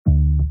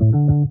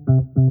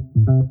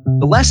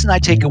The lesson I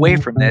take away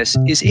from this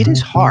is it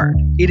is hard.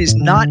 It is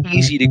not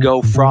easy to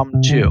go from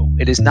to.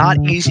 It is not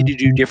easy to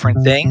do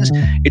different things.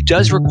 It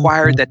does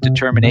require that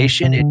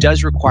determination. It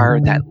does require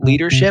that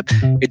leadership.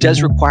 It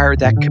does require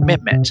that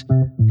commitment.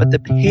 But the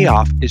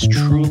payoff is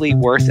truly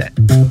worth it.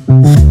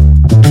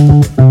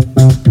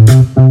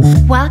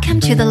 Welcome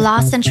to the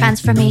Lost in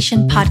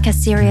Transformation podcast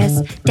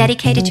series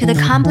dedicated to the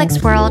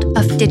complex world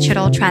of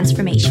digital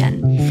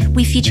transformation.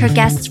 We feature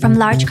guests from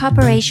large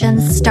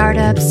corporations,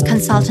 startups,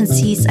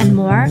 consultancies, and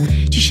more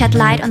to shed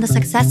light on the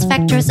success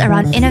factors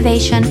around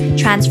innovation,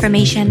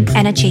 transformation,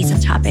 and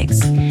adjacent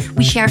topics.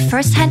 We share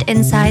firsthand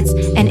insights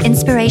and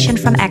inspiration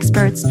from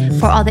experts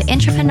for all the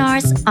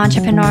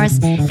entrepreneurs,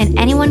 and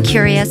anyone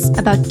curious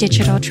about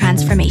digital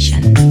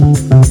transformation.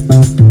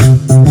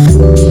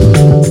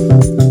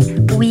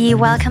 We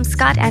welcome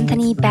Scott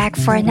Anthony back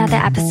for another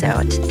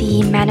episode.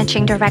 The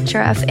Managing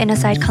Director of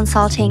Innosight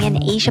Consulting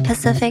in Asia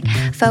Pacific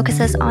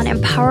focuses on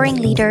empowering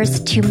leaders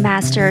to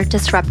master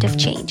disruptive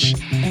change.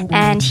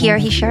 And here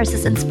he shares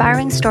his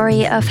inspiring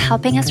story of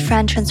helping his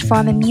friend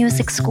transform a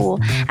music school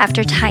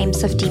after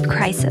times of deep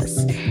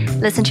crisis.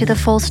 Listen to the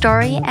full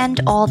story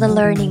and all the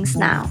learnings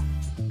now.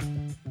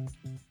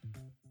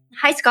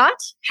 Hi, Scott.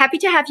 Happy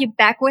to have you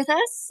back with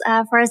us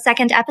for a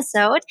second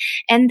episode.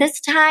 And this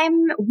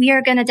time we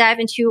are going to dive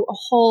into a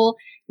whole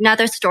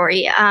another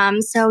story.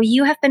 So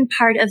you have been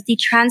part of the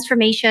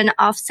transformation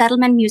of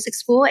Settlement Music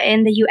School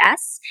in the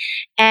US,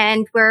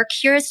 and we're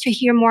curious to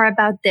hear more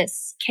about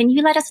this. Can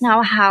you let us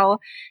know how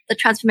the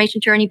transformation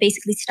journey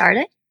basically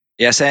started?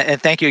 Yes,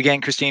 and thank you again,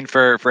 Christine,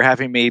 for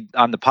having me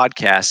on the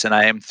podcast. And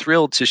I am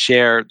thrilled to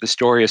share the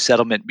story of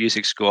Settlement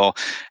Music School.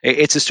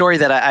 It's a story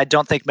that I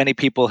don't think many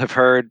people have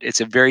heard.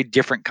 It's a very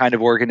different kind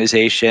of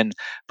organization,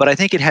 but I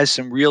think it has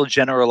some real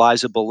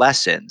generalizable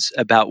lessons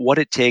about what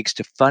it takes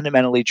to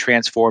fundamentally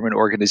transform an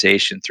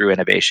organization through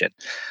innovation.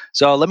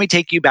 So let me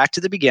take you back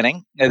to the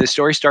beginning. The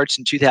story starts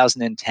in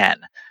 2010.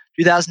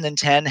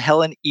 2010,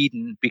 Helen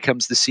Eden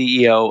becomes the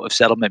CEO of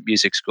Settlement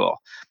Music School.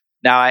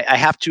 Now, I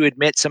have to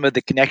admit some of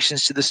the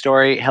connections to the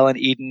story. Helen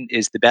Eden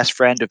is the best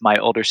friend of my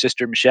older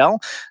sister,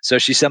 Michelle. So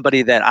she's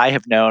somebody that I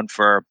have known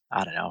for,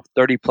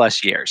 30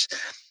 plus years.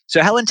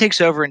 So Helen takes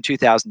over in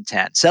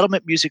 2010.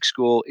 Settlement Music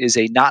School is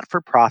a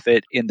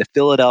not-for-profit in the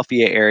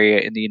Philadelphia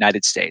area in the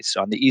United States,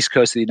 on the East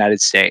Coast of the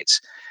United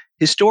States.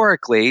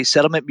 Historically,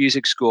 Settlement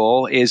Music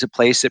School is a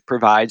place that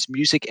provides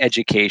music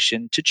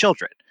education to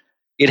children.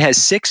 It has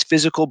 6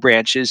 physical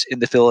branches in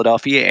the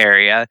Philadelphia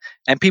area,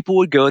 and people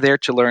would go there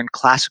to learn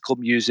classical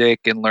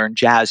music and learn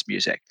jazz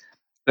music.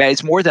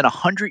 It's more than a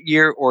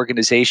 100-year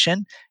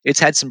organization. It's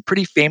had some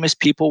pretty famous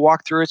people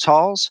walk through its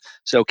halls.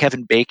 So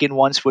Kevin Bacon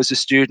once was a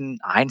student.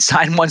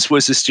 Einstein once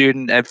was a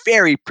student. A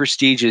very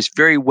prestigious,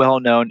 very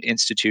well-known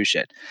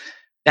institution.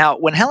 Now,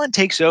 when Helen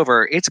takes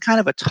over, it's kind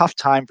of a tough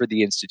time for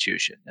the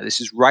institution. Now, this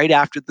is right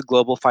after the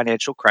global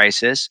financial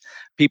crisis.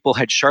 People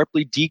had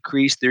sharply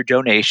decreased their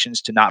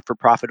donations to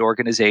not-for-profit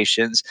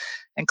organizations,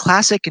 and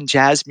classic and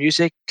jazz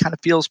music kind of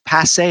feels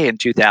passé in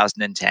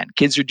 2010.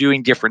 Kids are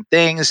doing different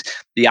things.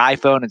 The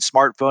iPhone and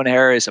smartphone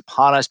era is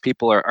upon us.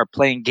 People are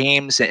playing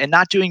games and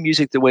not doing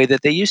music the way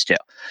that they used to.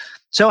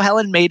 So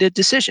Helen made a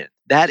decision.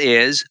 That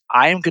is,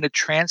 I am going to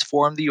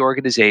transform the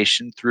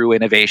organization through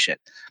innovation.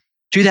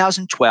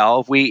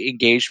 2012, we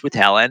engaged with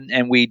Helen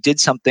and we did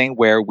something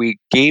where we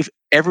gave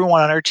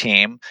everyone on our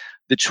team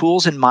the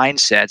tools and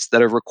mindsets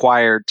that are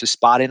required to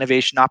spot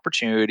innovation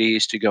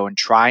opportunities, to go and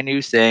try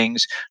new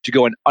things, to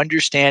go and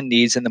understand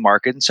needs in the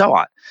market, and so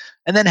on.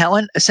 And then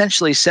Helen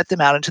essentially set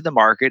them out into the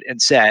market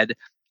and said,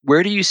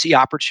 where do you see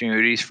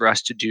opportunities for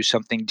us to do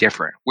something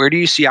different? Where do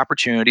you see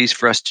opportunities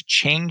for us to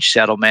change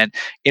Settlement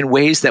in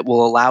ways that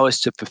will allow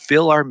us to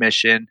fulfill our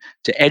mission,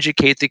 to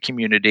educate the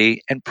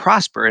community, and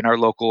prosper in our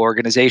local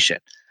organization?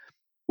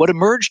 What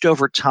emerged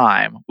over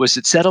time was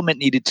that Settlement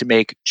needed to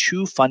make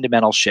 2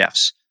 fundamental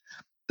shifts.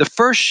 The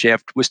first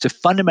shift was to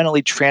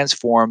fundamentally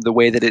transform the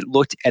way that it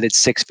looked at its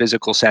 6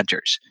 physical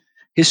centers.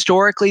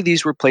 Historically,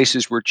 these were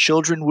places where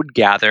children would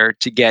gather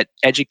to get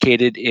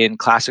educated in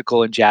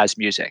classical and jazz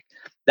music.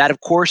 That,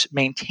 of course,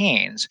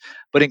 maintains,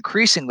 but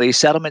increasingly,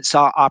 Settlement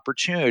saw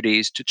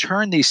opportunities to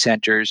turn these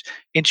centers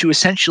into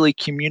essentially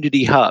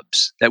community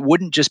hubs that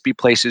wouldn't just be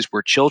places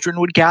where children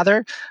would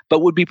gather,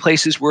 but would be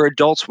places where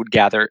adults would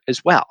gather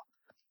as well.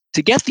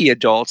 To get the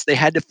adults, they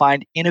had to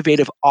find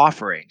innovative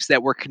offerings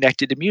that were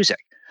connected to music.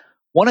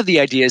 One of the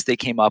ideas they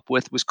came up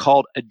with was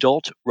called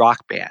Adult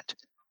Rock Band.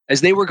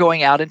 As they were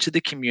going out into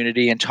the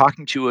community and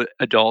talking to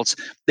adults,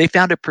 they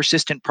found a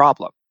persistent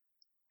problem.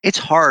 It's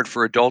hard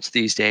for adults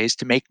these days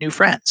to make new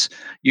friends.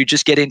 You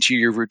just get into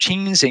your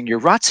routines and your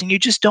ruts and you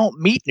just don't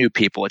meet new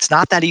people. It's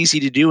not that easy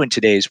to do in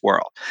today's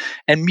world.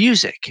 And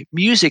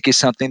music is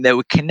something that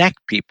would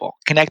connect people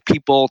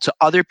to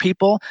other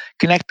people,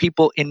 connect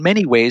people in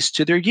many ways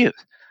to their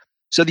youth.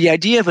 So the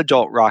idea of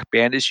Adult Rock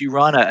Band is you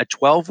run a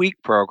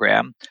 12-week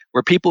program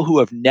where people who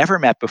have never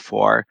met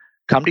before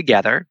come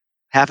together,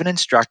 have an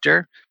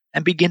instructor,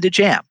 and begin to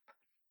jam.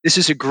 This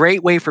is a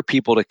great way for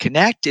people to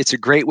connect. It's a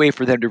great way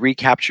for them to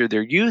recapture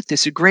their youth.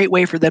 It's a great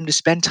way for them to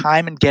spend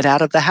time and get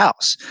out of the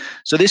house.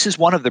 So, this is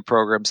one of the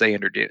programs they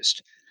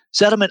introduced.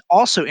 Settlement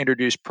also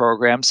introduced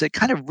programs that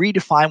kind of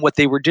redefine what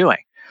they were doing.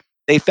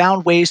 They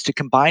found ways to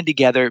combine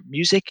together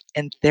music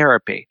and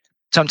therapy.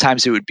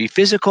 Sometimes it would be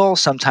physical,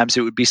 sometimes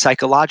it would be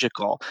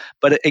psychological,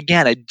 but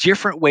again, a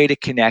different way to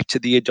connect to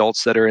the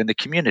adults that are in the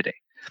community.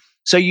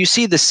 So you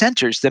see the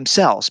centers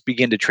themselves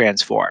begin to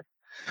transform.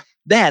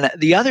 Then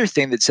the other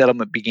thing that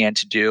settlement began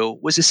to do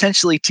was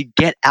essentially to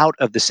get out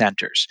of the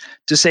centers,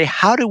 to say,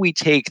 how do we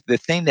take the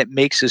thing that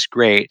makes us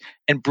great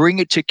and bring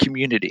it to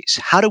communities?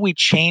 How do we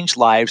change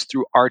lives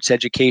through arts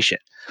education?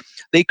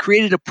 They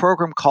created a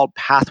program called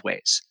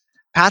Pathways.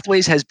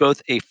 Pathways has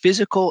both a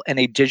physical and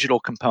a digital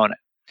component.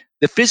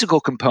 The physical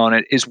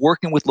component is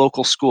working with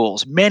local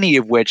schools, many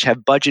of which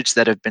have budgets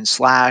that have been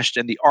slashed,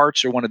 and the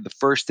arts are one of the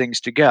first things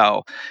to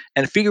go,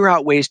 and figure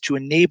out ways to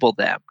enable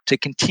them to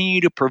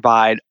continue to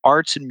provide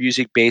arts and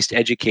music based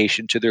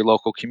education to their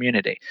local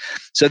community.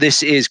 So,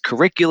 this is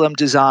curriculum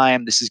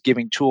design, this is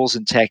giving tools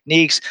and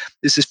techniques,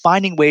 this is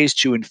finding ways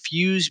to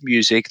infuse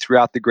music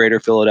throughout the greater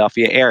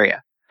Philadelphia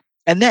area.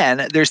 And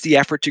then there's the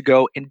effort to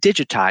go and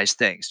digitize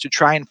things to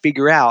try and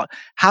figure out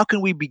how can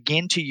we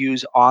begin to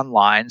use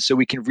online so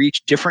we can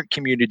reach different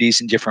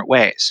communities in different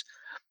ways.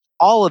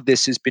 All of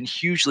this has been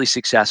hugely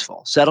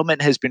successful.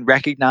 Settlement has been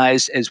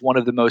recognized as one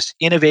of the most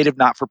innovative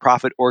not for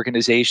profit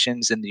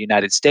organizations in the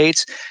United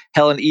States.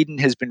 Helen Eden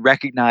has been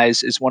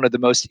recognized as one of the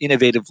most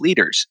innovative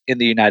leaders in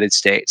the United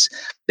States.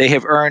 They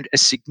have earned a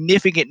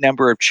significant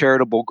number of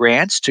charitable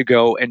grants to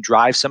go and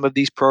drive some of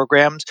these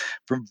programs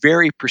from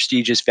very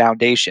prestigious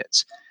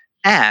foundations.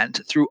 And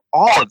through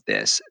all of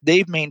this,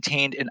 they've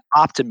maintained an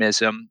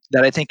optimism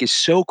that I think is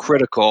so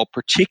critical,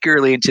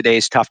 particularly in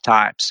today's tough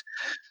times.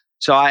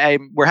 So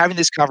we're having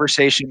this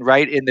conversation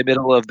right in the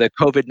middle of the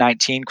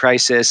COVID-19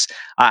 crisis.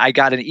 I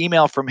got an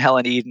email from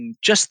Helen Eden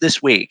just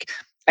this week.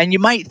 And you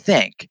might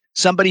think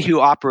somebody who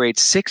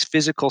operates 6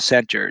 physical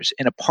centers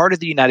in a part of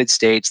the United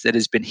States that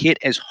has been hit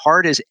as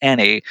hard as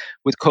any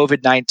with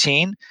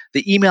COVID-19,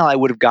 the email I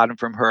would have gotten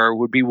from her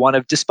would be one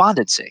of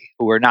despondency.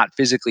 We're not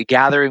physically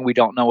gathering, we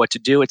don't know what to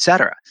do,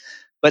 etc.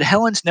 But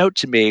Helen's note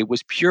to me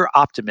was pure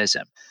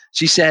optimism.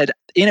 She said,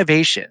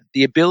 innovation,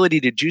 the ability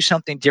to do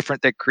something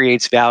different that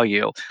creates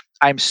value.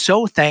 I'm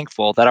so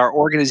thankful that our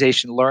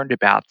organization learned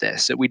about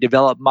this, that we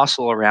developed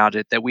muscle around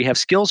it, that we have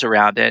skills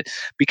around it,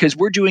 because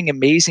we're doing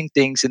amazing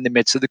things in the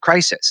midst of the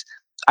crisis.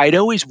 I'd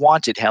always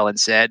wanted, Helen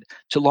said,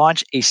 to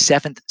launch a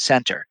 7th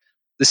center,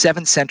 the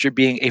 7th center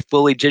being a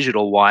fully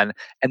digital one,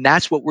 and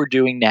that's what we're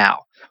doing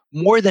now.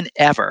 More than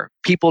ever,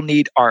 people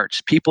need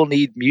arts, people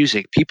need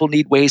music, people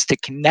need ways to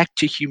connect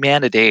to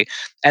humanity.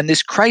 And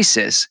this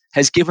crisis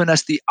has given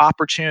us the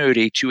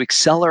opportunity to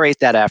accelerate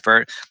that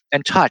effort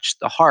and touch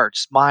the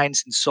hearts,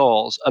 minds, and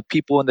souls of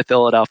people in the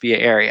Philadelphia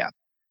area.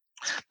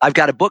 I've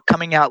got a book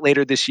coming out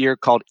later this year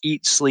called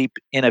Eat, Sleep,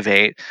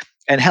 Innovate.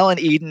 And Helen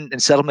Eden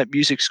and Settlement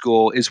Music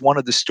School is one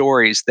of the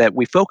stories that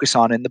we focus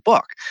on in the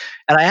book.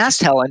 And I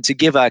asked Helen to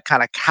give a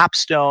kind of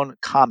capstone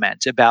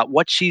comment about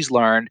what she's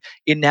learned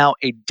in now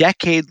a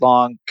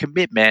decade-long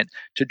commitment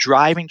to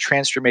driving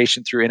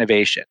transformation through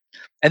innovation.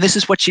 And this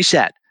is what she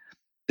said.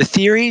 The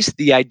theories,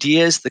 the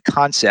ideas, the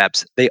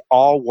concepts, they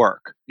all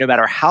work, no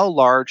matter how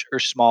large or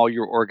small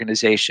your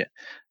organization.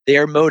 They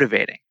are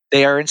motivating.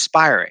 They are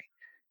inspiring.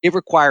 It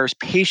requires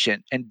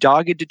patient and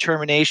dogged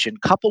determination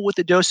coupled with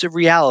a dose of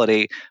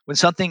reality when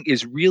something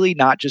is really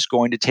not just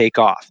going to take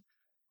off.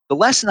 The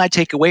lesson I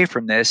take away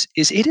from this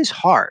is it is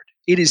hard.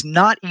 It is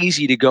not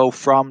easy to go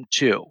from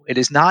to. It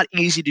is not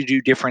easy to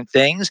do different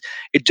things.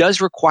 It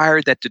does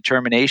require that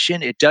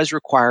determination. It does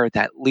require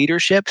that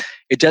leadership.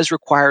 It does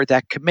require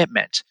that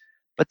commitment.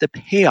 But the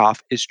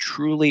payoff is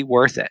truly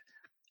worth it.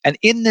 And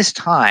in this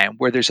time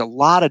where there's a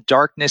lot of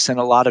darkness and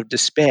a lot of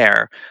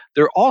despair,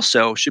 there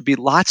also should be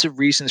lots of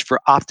reasons for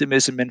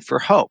optimism and for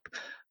hope.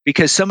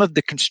 Because some of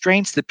the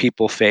constraints that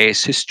people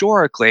face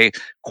historically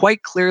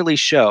quite clearly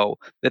show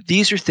that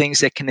these are things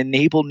that can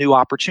enable new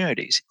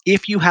opportunities.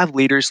 If you have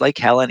leaders like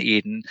Helen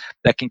Eden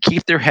that can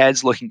keep their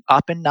heads looking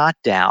up and not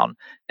down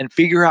and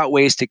figure out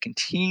ways to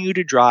continue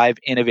to drive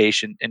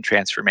innovation and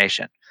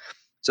transformation.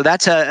 So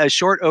that's a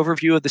short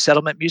overview of the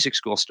Settlement Music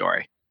School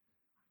story.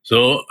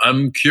 So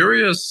I'm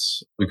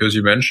curious, because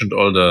you mentioned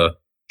all the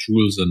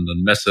tools and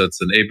methods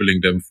enabling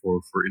them for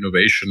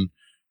innovation.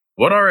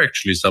 What are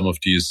actually some of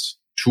these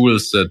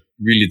tools that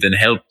really then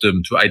help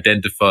them to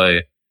identify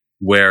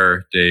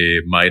where they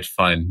might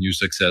find new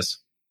success?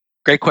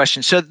 Great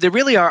question. So there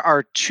really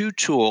are 2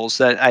 tools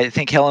that I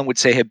think Helen would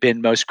say have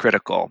been most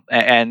critical.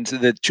 And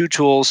the 2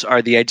 tools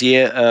are the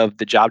idea of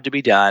the job to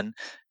be done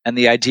and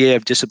the idea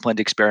of disciplined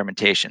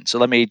experimentation. So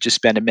let me just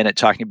spend a minute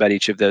talking about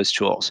each of those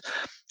tools.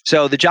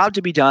 So the job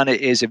to be done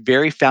is a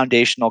very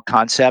foundational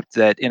concept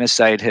that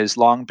Innosight has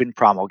long been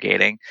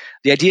promulgating.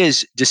 The idea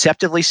is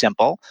deceptively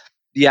simple.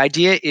 The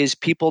idea is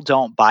people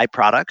don't buy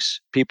products,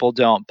 people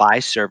don't buy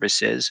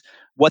services.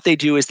 What they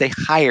do is they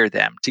hire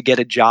them to get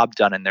a job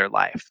done in their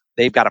life.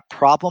 They've got a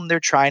problem they're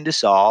trying to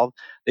solve.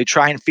 They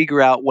try and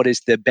figure out what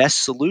is the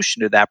best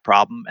solution to that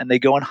problem, and they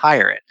go and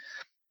hire it.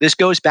 This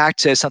goes back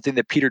to something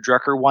that Peter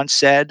Drucker once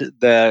said: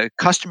 the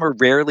customer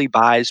rarely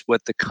buys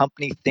what the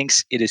company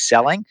thinks it is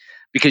selling,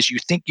 because you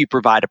think you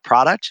provide a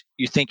product,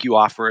 you think you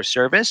offer a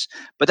service,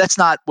 but that's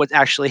not what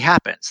actually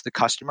happens. The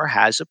customer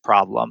has a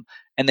problem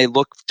and they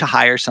look to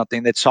hire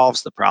something that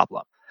solves the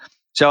problem.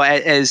 So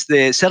as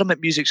the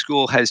Settlement Music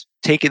School has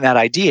taken that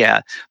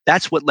idea,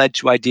 that's what led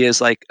to ideas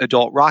like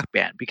Adult Rock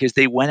Band, because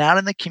they went out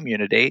in the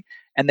community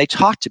and they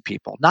talked to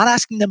people, not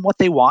asking them what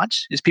they want,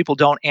 as people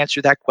don't answer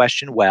that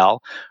question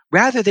well.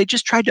 Rather, they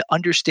just tried to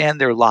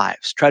understand their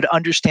lives, try to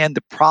understand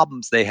the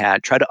problems they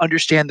had, try to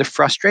understand the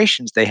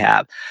frustrations they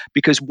have.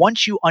 Because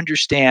once you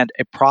understand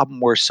a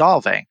problem we're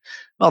solving,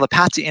 well, the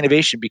path to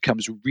innovation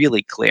becomes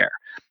really clear.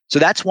 So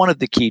that's one of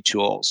the key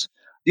tools.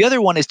 The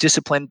other one is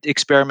disciplined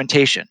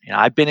experimentation.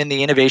 I've been in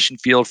the innovation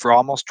field for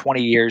almost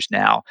 20 years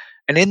now.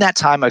 And in that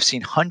time, I've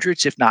seen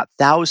hundreds, if not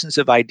thousands,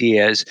 of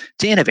ideas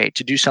to innovate,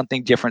 to do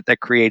something different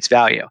that creates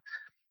value.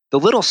 The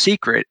little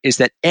secret is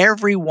that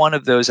every one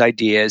of those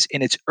ideas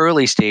in its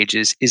early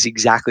stages is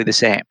exactly the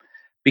same.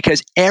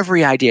 Because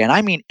every idea, and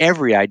I mean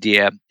every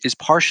idea, is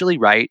partially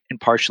right and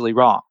partially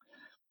wrong.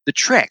 The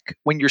trick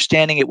when you're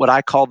standing at what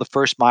I call the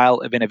first mile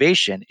of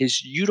innovation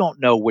is you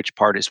don't know which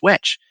part is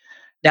which.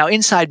 Now,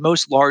 inside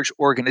most large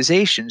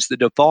organizations, the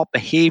default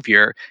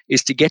behavior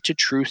is to get to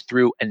truth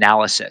through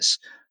analysis.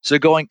 So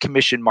go and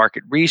commission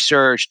market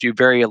research, do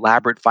very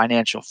elaborate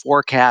financial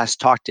forecasts,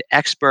 talk to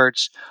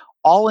experts,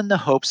 all in the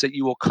hopes that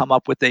you will come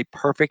up with a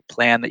perfect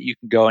plan that you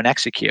can go and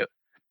execute.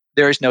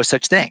 There is no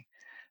such thing.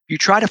 If you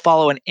try to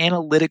follow an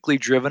analytically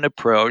driven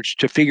approach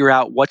to figure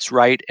out what's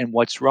right and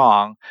what's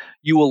wrong,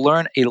 you will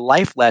learn a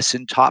life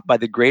lesson taught by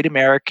the great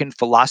American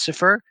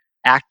philosopher,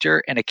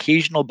 actor, and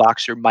occasional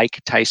boxer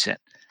Mike Tyson,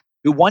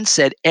 who once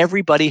said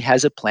everybody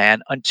has a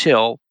plan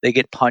until they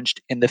get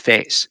punched in the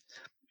face.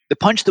 The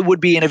punch the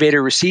would-be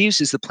innovator receives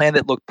is the plan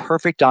that looked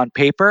perfect on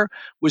paper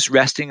was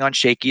resting on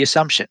shaky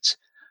assumptions.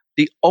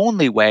 The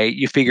only way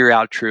you figure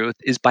out truth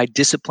is by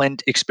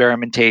disciplined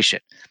experimentation.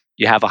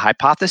 You have a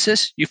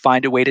hypothesis, you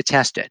find a way to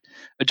test it.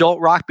 Adult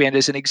Rock Band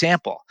is an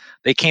example.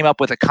 They came up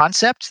with a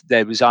concept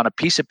that was on a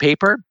piece of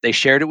paper. They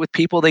shared it with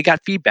people. They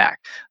got feedback.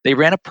 They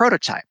ran a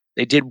prototype.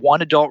 They did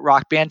one adult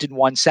rock band in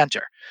one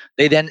center.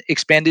 They then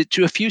expanded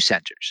to a few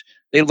centers.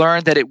 They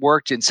learned that it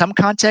worked in some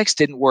contexts,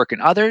 didn't work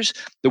in others.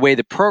 The way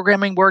the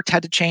programming worked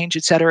had to change,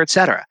 et cetera, et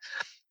cetera.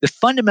 The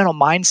fundamental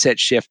mindset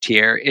shift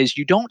here is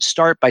you don't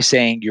start by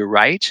saying you're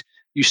right.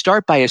 You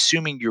start by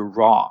assuming you're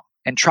wrong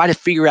and try to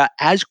figure out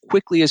as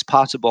quickly as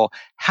possible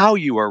how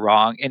you are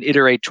wrong and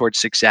iterate towards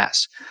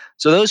success.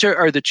 So those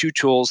are the two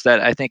tools that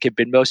I think have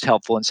been most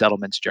helpful in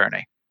Settlement's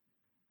journey.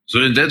 So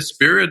in that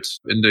spirit,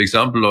 in the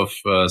example of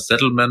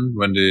Settlement,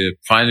 when they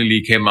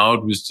finally came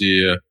out with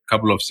the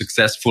couple of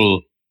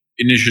successful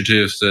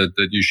initiatives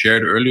that you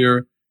shared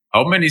earlier,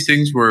 how many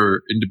things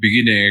were in the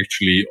beginning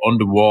actually on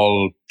the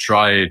wall,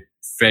 tried,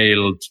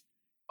 failed?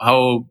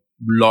 How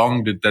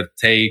long did that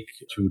take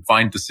to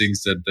find the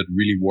things that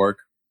really work?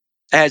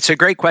 It's a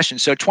great question.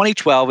 So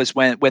 2012 is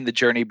when the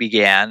journey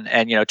began.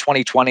 And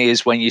 2020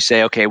 is when you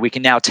say, okay, we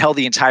can now tell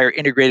the entire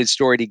integrated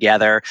story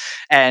together.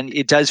 And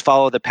it does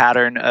follow the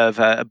pattern of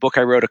a book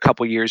I wrote a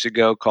couple years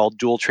ago called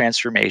Dual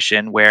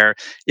Transformation, where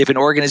if an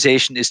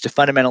organization is to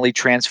fundamentally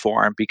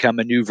transform, become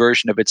a new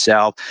version of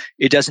itself,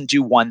 it doesn't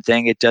do one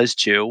thing, it does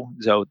two.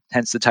 So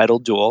hence the title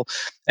Dual.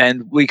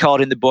 And we call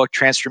it in the book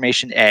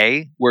Transformation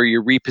A, where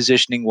you're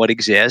repositioning what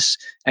exists,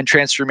 and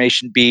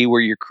Transformation B, where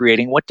you're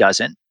creating what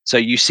doesn't. So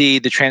you see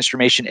the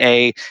Transformation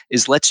A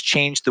is let's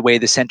change the way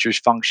the centers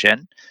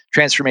function.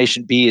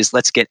 Transformation B is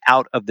let's get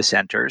out of the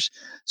centers.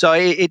 So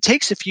it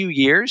takes a few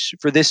years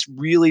for this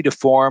really to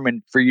form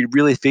and for you to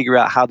really figure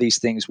out how these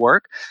things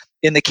work.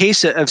 In the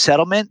case of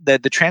Settlement, the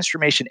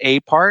Transformation A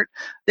part,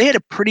 they had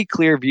a pretty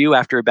clear view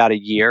after about a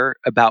year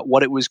about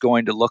what it was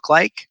going to look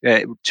like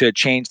to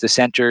change the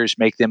centers,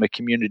 make them a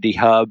community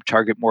hub,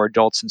 target more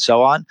adults, and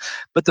so on.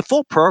 But the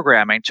full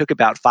programming took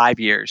about 5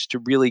 years to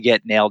really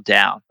get nailed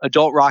down.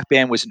 Adult Rock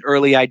Band was an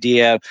early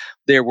idea.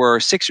 There were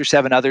 6 or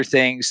 7 other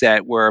things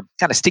that were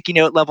kind of sticky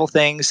note level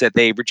things that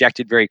they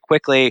rejected very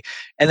quickly.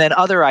 And then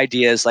other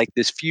ideas like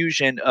this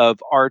fusion of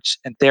arts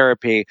and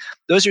therapy,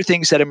 those are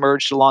things that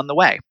emerged along the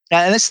way.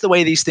 And that's the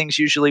way these things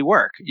usually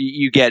work.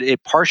 You get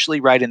it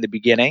partially right in the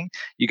beginning.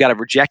 You got to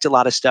reject a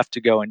lot of stuff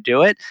to go and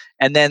do it.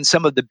 And then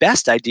some of the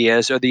best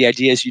ideas are the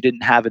ideas you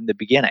didn't have in the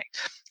beginning.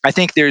 I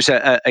think there's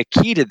a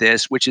key to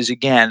this, which is,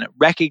 again,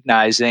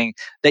 recognizing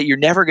that you're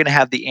never going to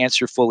have the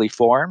answer fully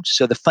formed.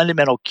 So the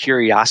fundamental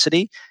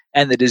curiosity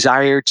and the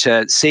desire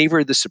to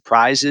savor the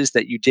surprises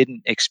that you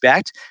didn't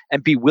expect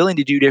and be willing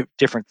to do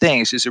different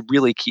things is a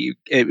really key,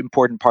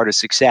 important part of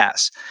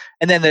success.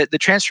 And then the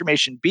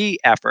Transformation B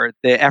effort,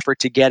 the effort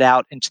to get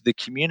out into the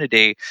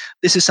community,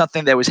 this is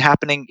something that was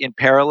happening in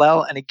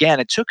parallel. And again,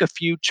 it took a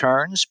few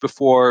turns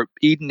before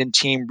Eden and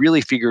team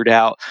really figured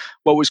out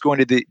what was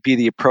going to be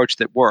the approach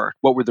that worked,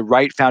 what were the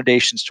right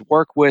foundations to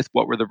work with,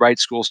 what were the right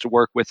schools to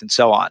work with, and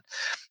so on.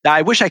 Now,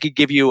 I wish I could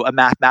give you a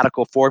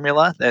mathematical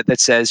formula that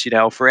says,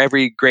 for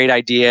every great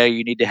idea,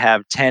 you need to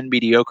have 10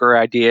 mediocre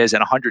ideas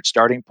and 100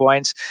 starting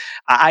points.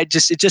 It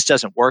just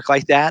doesn't work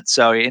like that.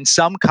 So in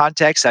some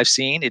contexts I've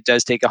seen, it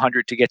does take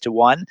 100 to get to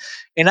one.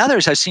 In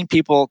others, I've seen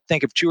people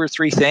think of two or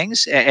three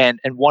things, and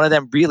one of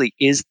them really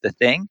is the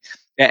thing,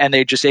 and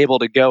they're just able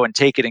to go and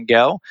take it and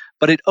go.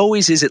 But it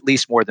always is at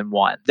least more than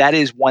one. That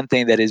is one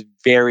thing that is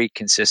very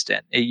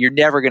consistent. You're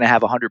never going to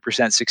have a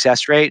 100%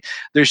 success rate.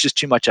 There's just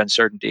too much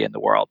uncertainty in the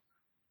world.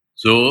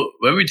 So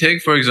when we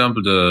take, for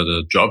example,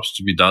 the jobs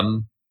to be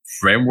done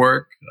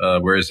framework,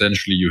 where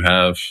essentially you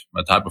have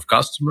a type of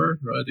customer,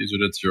 right?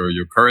 Either that's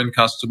your current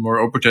customer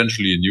or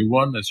potentially a new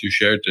one, as you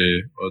shared,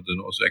 or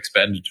then also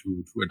expanded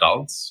to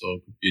adults. So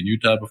it could be a new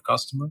type of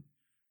customer.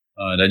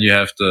 Then you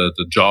have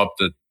the job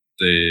that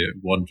they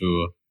want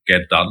to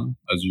get done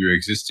as your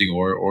existing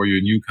or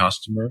your new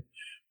customer.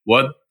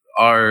 What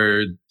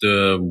are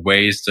the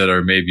ways that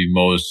are maybe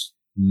most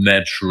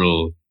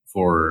natural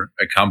for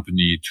a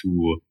company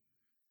to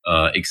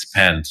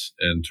expand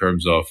in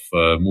terms of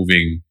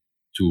moving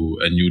to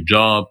a new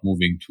job,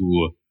 moving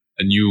to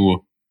a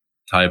new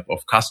type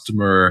of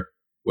customer?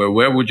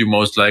 Where would you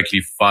most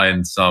likely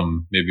find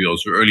some maybe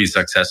also early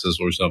successes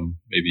or some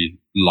maybe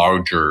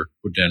larger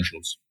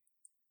potentials?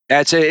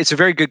 It's a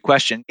very good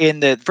question. In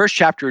the first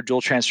chapter of Dual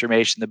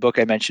Transformation, the book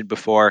I mentioned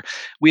before,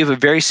 we have a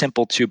very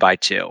simple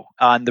 2x2.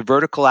 On the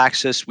vertical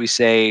axis, we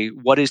say,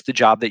 what is the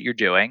job that you're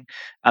doing?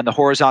 On the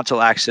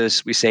horizontal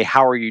axis, we say,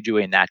 how are you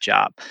doing that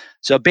job?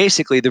 So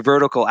basically, the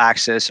vertical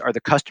axis are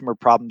the customer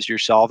problems you're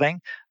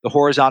solving. The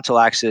horizontal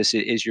axis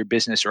is your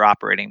business or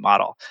operating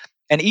model.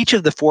 And each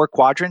of the four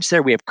quadrants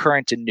there, we have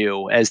current and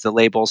new as the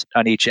labels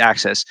on each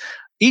axis.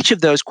 Each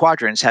of those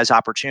quadrants has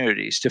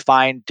opportunities to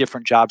find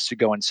different jobs to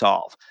go and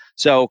solve.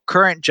 So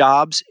current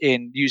jobs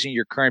in using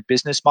your current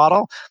business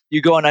model,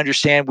 you go and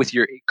understand with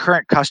your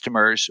current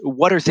customers,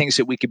 what are things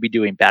that we could be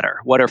doing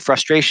better? What are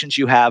frustrations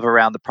you have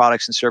around the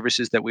products and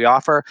services that we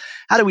offer?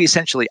 How do we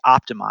essentially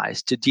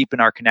optimize to deepen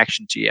our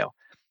connection to you?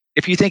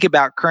 If you think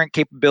about current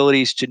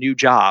capabilities to new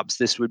jobs,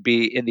 this would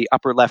be in the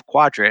upper left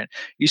quadrant.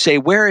 You say,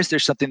 where is there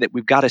something that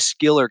we've got a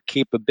skill or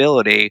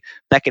capability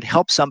that could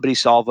help somebody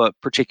solve a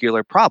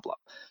particular problem?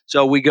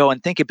 So we go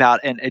and think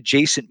about an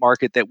adjacent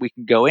market that we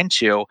can go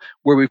into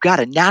where we've got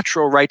a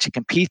natural right to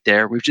compete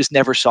there. We've just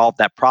never solved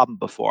that problem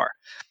before.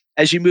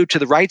 As you move to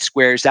the right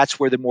squares, that's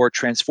where the more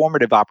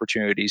transformative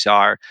opportunities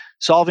are,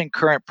 solving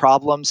current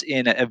problems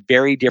in a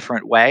very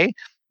different way.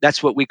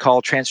 That's what we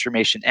call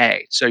Transformation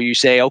A. So you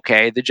say,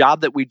 okay, the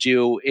job that we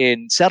do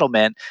in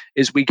settlement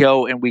is we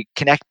go and we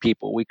connect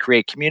people, we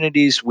create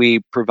communities,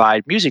 we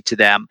provide music to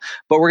them,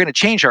 but we're going to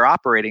change our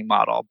operating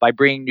model by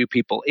bringing new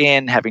people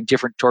in, having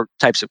different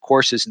types of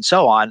courses and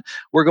so on.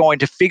 We're going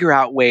to figure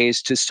out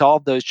ways to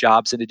solve those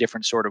jobs in a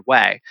different sort of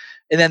way.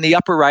 And then the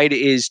upper right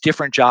is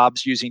different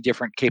jobs using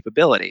different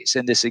capabilities.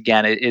 And this,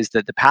 again, is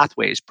the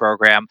Pathways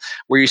program,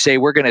 where you say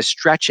we're going to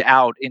stretch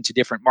out into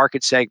different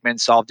market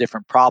segments, solve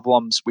different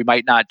problems. We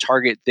might not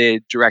target the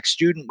direct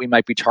student. We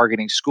might be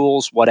targeting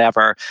schools,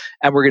 whatever.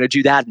 And we're going to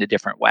do that in a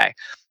different way.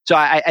 So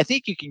I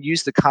think you can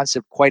use the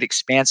concept quite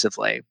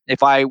expansively.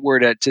 If I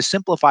were to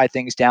simplify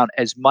things down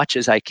as much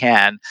as I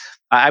can,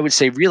 I would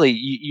say really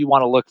you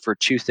want to look for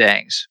two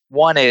things.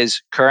 One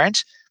is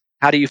current.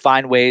 How do you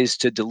find ways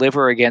to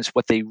deliver against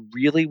what they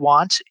really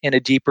want in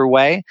a deeper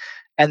way?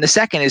 And the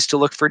second is to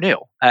look for new.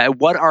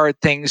 What are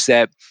things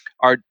that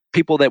are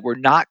people that we're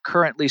not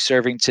currently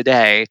serving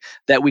today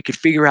that we could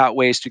figure out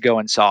ways to go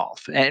and solve,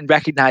 and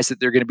recognize that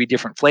there are going to be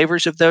different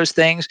flavors of those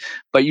things,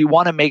 but you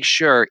want to make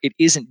sure it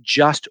isn't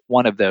just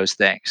one of those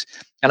things.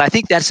 And I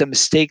think that's a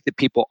mistake that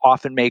people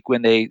often make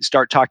when they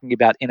start talking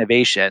about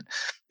innovation.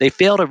 They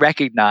fail to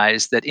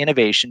recognize that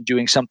innovation,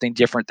 doing something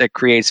different that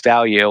creates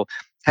value,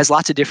 has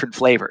lots of different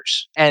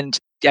flavors. And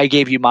I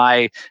gave you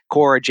my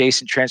core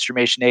adjacent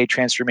Transformation A,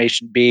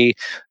 Transformation B.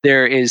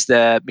 There is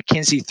the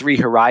McKinsey 3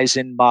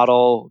 Horizon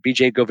model.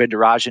 Vijay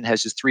Govindarajan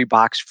has his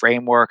 3-box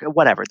framework,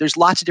 whatever. There's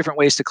lots of different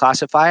ways to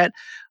classify it.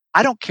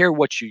 I don't care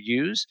what you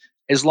use,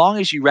 as long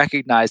as you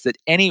recognize that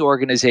any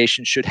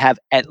organization should have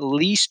at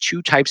least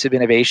 2 types of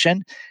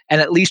innovation, and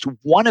at least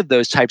one of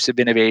those types of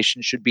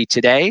innovation should be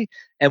today,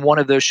 and one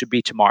of those should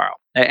be tomorrow.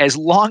 As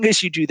long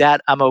as you do that,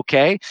 I'm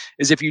okay.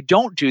 As if you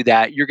don't do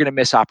that, you're going to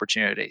miss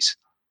opportunities.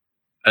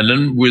 And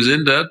then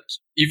within that,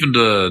 even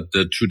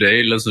the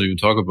today, let's not even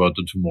talk about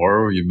the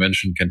tomorrow, you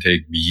mentioned can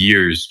take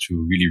years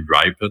to really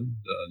ripen.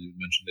 You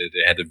mentioned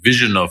they had a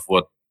vision of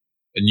what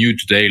a new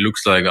today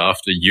looks like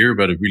after a year,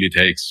 but it really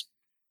takes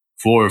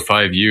 4 or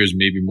 5 years,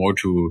 maybe more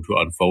to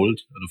unfold.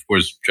 And of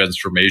course,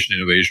 transformation,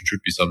 innovation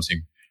should be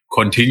something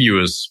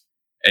continuous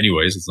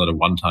anyways. It's not a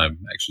one-time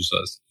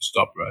exercise to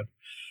stop, right?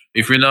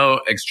 If we now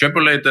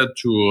extrapolate that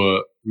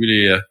to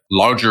really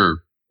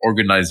larger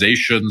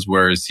organizations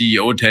where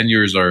CEO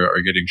tenures are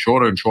getting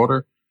shorter and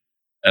shorter,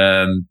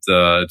 and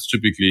it's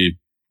typically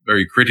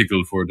very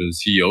critical for the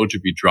CEO to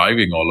be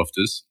driving all of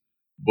this.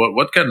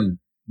 What can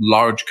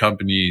large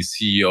company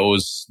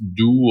CEOs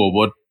do, or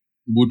what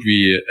would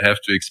we have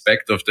to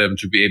expect of them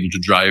to be able to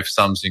drive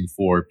something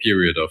for a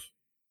period of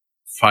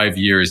 5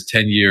 years,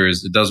 10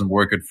 years? It doesn't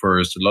work at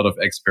first, a lot of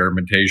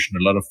experimentation,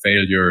 a lot of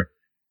failure.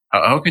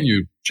 How can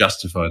you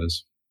justify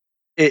this?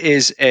 It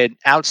is an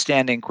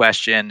outstanding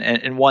question,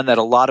 and one that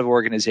a lot of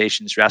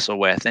organizations wrestle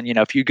with. And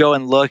if you go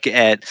and look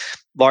at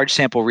large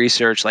sample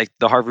research, like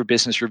the Harvard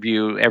Business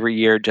Review every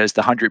year does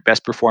the 100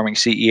 best performing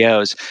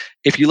CEOs.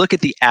 If you look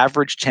at the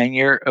average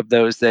tenure of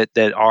those that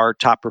are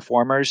top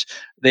performers,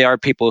 they are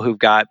people who've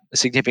got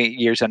significant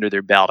years under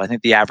their belt. I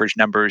think the average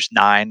number is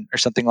 9 or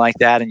something like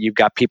that. And you've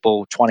got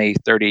people 20,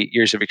 30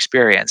 years of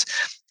experience.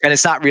 And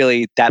it's not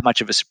really that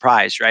much of a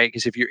surprise, right?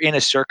 Because if you're in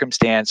a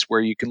circumstance where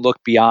you can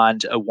look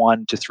beyond a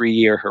 1 to 3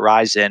 year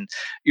horizon,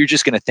 you're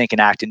just going to think and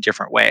act in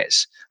different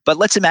ways. But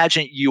let's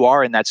imagine you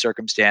are in that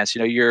circumstance.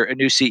 You're a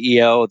new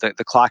CEO,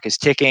 the clock is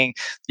ticking.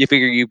 You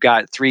figure you've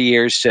got 3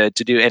 years to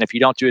do, and if you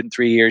don't do it in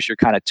 3 years, you're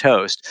kind of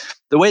toast.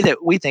 The way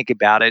that we think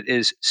about it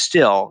is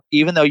still,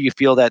 even though you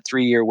feel that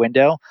 3 year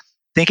window,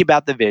 think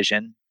about the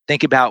vision,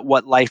 think about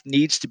what life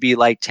needs to be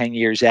like 10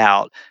 years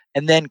out,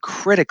 and then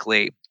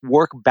critically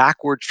work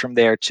backwards from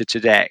there to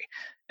today.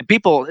 And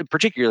people,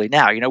 particularly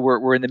now,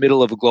 we're in the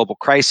middle of a global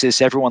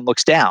crisis. Everyone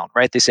looks down,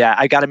 right? They say,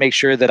 I got to make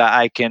sure that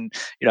I can,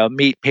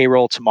 meet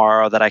payroll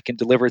tomorrow, that I can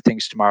deliver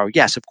things tomorrow.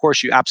 Yes, of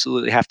course, you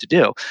absolutely have to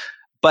do.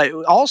 But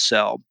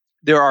also,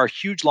 there are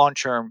huge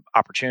long-term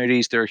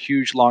opportunities. There are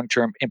huge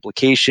long-term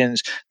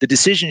implications. The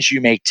decisions you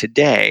make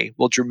today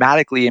will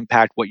dramatically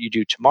impact what you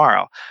do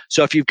tomorrow.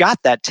 So if you've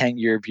got that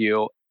 10-year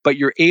view, but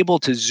you're able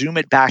to zoom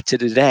it back to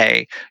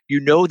today,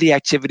 you know the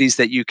activities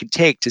that you can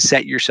take to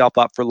set yourself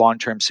up for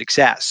long-term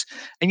success.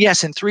 And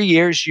yes, in 3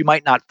 years, you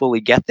might not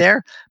fully get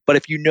there, but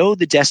if you know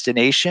the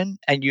destination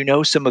and you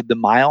know some of the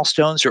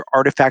milestones or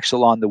artifacts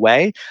along the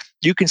way,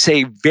 you can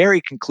say very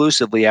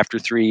conclusively after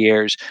 3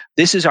 years,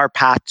 this is our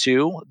path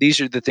to,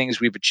 these are the things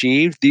we've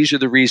achieved, these are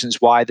the reasons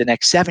why the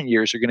next 7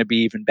 years are going to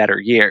be even better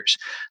years.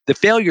 The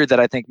failure that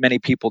I think many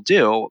people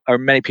do, or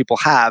many people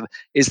have,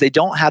 is they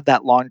don't have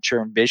that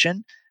long-term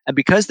vision. And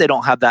because they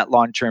don't have that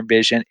long-term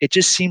vision, it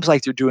just seems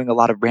like they're doing a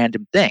lot of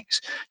random things.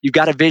 You've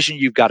got a vision,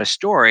 you've got a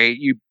story,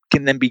 you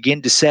can then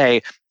begin to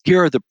say,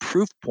 here are the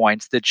proof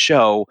points that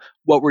show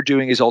what we're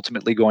doing is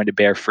ultimately going to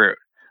bear fruit.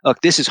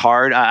 Look, this is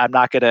hard. I'm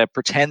not going to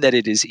pretend that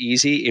it is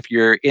easy if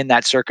you're in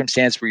that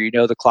circumstance where you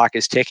know the clock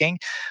is ticking.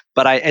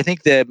 But I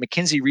think the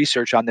McKinsey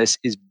research on this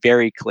is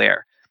very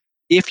clear.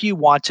 If you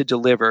want to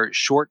deliver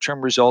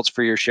short-term results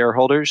for your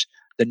shareholders,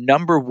 the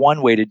number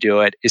one way to do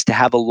it is to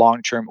have a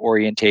long-term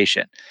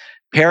orientation.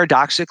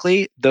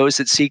 Paradoxically, those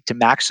that seek to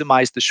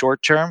maximize the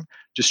short term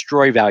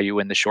destroy value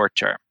in the short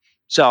term.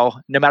 So,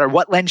 no matter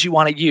what lens you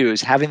want to use,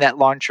 having that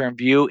long term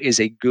view is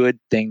a good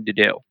thing to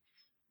do.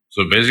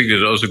 So basically,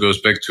 it also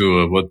goes back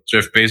to what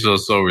Jeff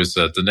Bezos always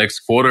said. The next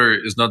quarter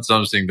is not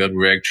something that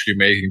we're actually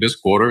making this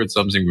quarter. It's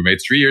something we made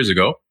 3 years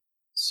ago.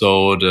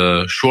 So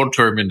the short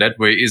term in that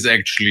way is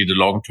actually the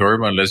long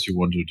term, unless you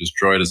want to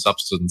destroy the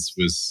substance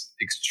with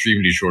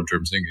extremely short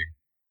term thinking.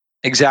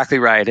 Exactly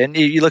right. And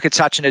you look at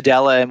Satya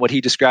Nadella and what he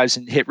describes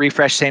in Hit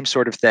Refresh, same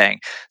sort of thing.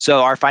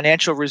 So our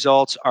financial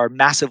results are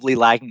massively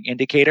lagging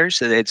indicators.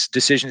 So it's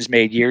decisions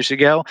made years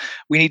ago.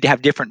 We need to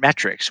have different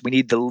metrics. We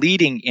need the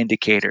leading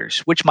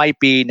indicators, which might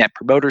be net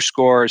promoter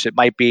scores. It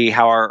might be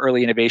how our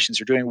early innovations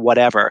are doing,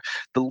 whatever.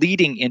 The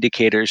leading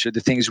indicators are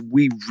the things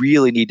we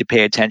really need to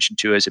pay attention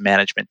to as a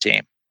management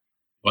team.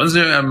 One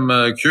thing I'm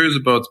curious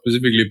about,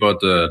 specifically about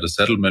the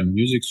Settlement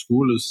Music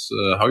School, is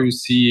how you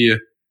see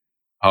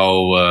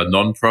how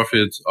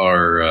non-profits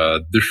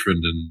are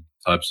different in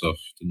types of,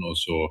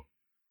 also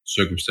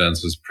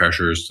circumstances,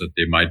 pressures that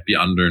they might be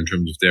under in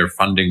terms of their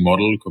funding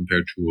model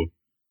compared to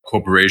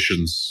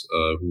corporations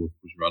who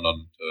run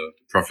on the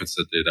profits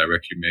that they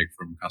directly make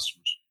from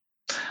customers.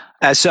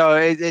 So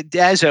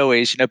as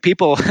always,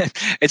 people,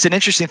 it's an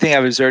interesting thing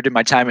I've observed in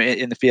my time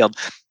in the field.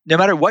 No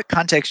matter what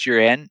context you're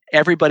in,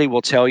 everybody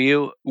will tell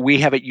you we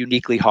have it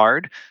uniquely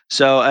hard.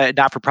 So a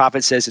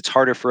not-for-profit says it's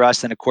harder for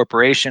us than a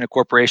corporation. A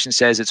corporation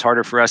says it's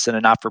harder for us than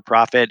a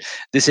not-for-profit.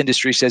 This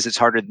industry says it's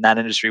harder than that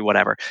industry,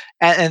 whatever.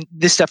 And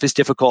this stuff is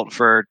difficult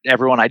for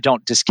everyone. I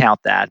don't discount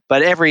that.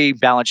 But every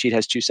balance sheet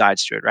has two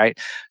sides to it, right?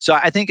 So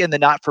I think in the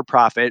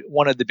not-for-profit,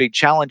 one of the big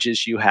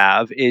challenges you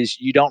have is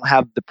you don't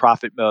have the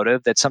profit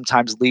motive that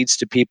sometimes leads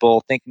to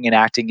people thinking and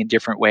acting in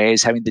different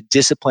ways. Having the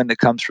discipline that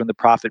comes from the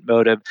profit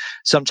motive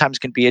sometimes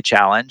can be a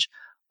challenge.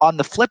 On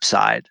the flip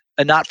side,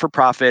 A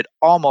not-for-profit,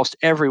 almost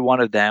every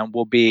one of them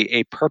will be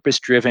a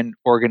purpose-driven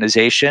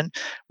organization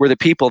where the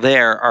people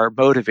there are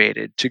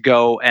motivated to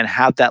go and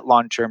have that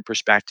long-term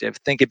perspective,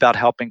 think about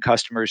helping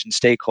customers and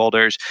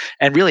stakeholders,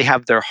 and really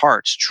have their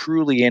hearts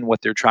truly in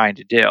what they're trying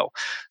to do.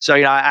 So,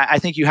 I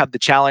think you have the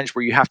challenge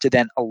where you have to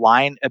then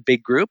align a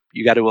big group.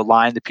 You got to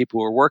align the people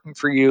who are working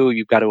for you.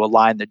 You've got to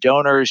align the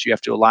donors. You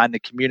have to align the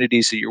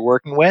communities that you're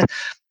working with.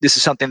 This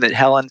is something that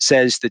Helen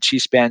says that she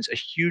spends a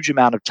huge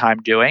amount of time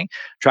doing,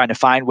 trying to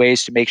find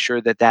ways to make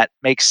sure that that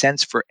makes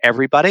sense for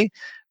everybody.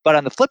 But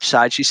on the flip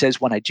side, she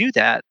says, when I do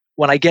that,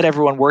 when I get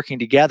everyone working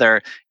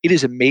together, it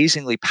is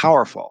amazingly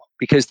powerful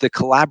because the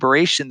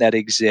collaboration that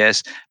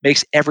exists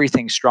makes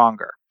everything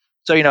stronger.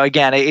 So,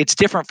 again, it's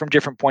different from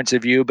different points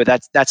of view, but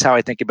that's how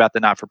I think about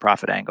the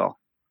not-for-profit angle.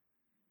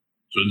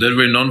 So that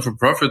way,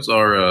 non-for-profits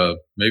are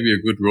maybe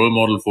a good role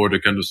model for the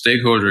kind of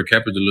stakeholder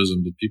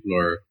capitalism that people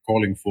are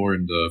calling for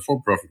in the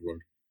for-profit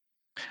world.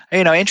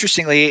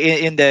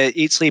 Interestingly, in the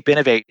Eat, Sleep,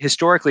 Innovate,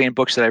 historically in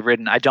books that I've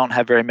written, I don't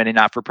have very many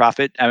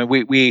not-for-profit. I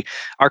mean,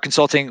 our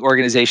consulting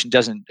organization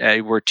doesn't,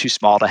 we're too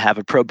small to have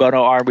a pro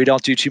bono arm. We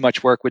don't do too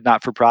much work with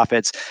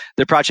not-for-profits.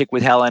 The project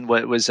with Helen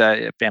was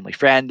a family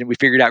friend, and we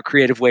figured out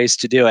creative ways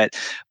to do it.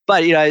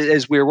 But,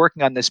 as we were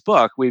working on this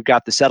book, we've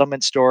got the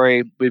settlement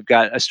story. We've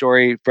got a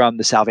story from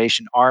the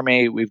Salvation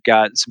Army. We've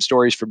got some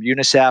stories from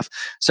UNICEF.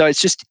 So it's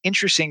just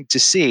interesting to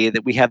see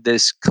that we have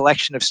this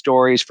collection of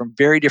stories from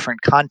very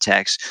different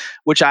contexts,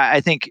 which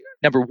I think,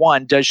 number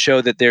one, does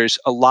show that there's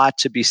a lot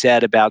to be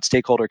said about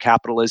stakeholder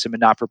capitalism and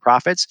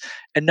not-for-profits.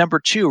 And number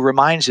two,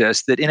 reminds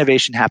us that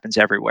innovation happens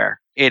everywhere.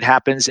 It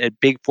happens at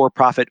big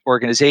for-profit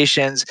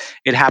organizations.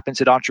 It happens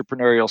at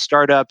entrepreneurial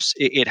startups.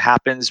 It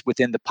happens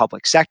within the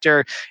public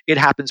sector. It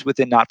happens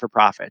within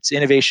not-for-profits.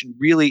 Innovation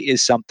really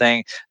is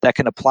something that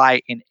can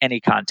apply in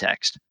any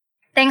context.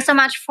 Thanks so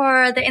much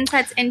for the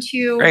insights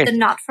into the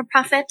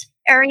not-for-profit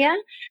area.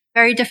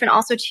 Very different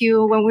also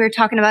to when we were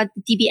talking about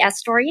the DBS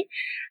story.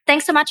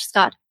 Thanks so much,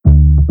 Scott.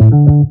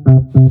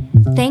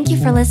 Thank you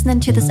for listening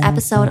to this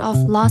episode of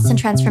Lost in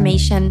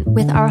Transformation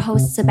with our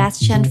host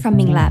Sebastian from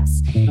Ming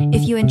Labs.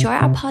 If you enjoy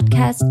our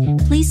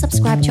podcast, please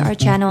subscribe to our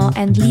channel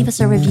and leave us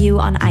a review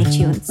on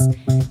iTunes.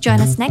 Join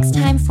us next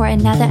time for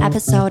another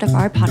episode of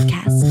our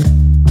podcast.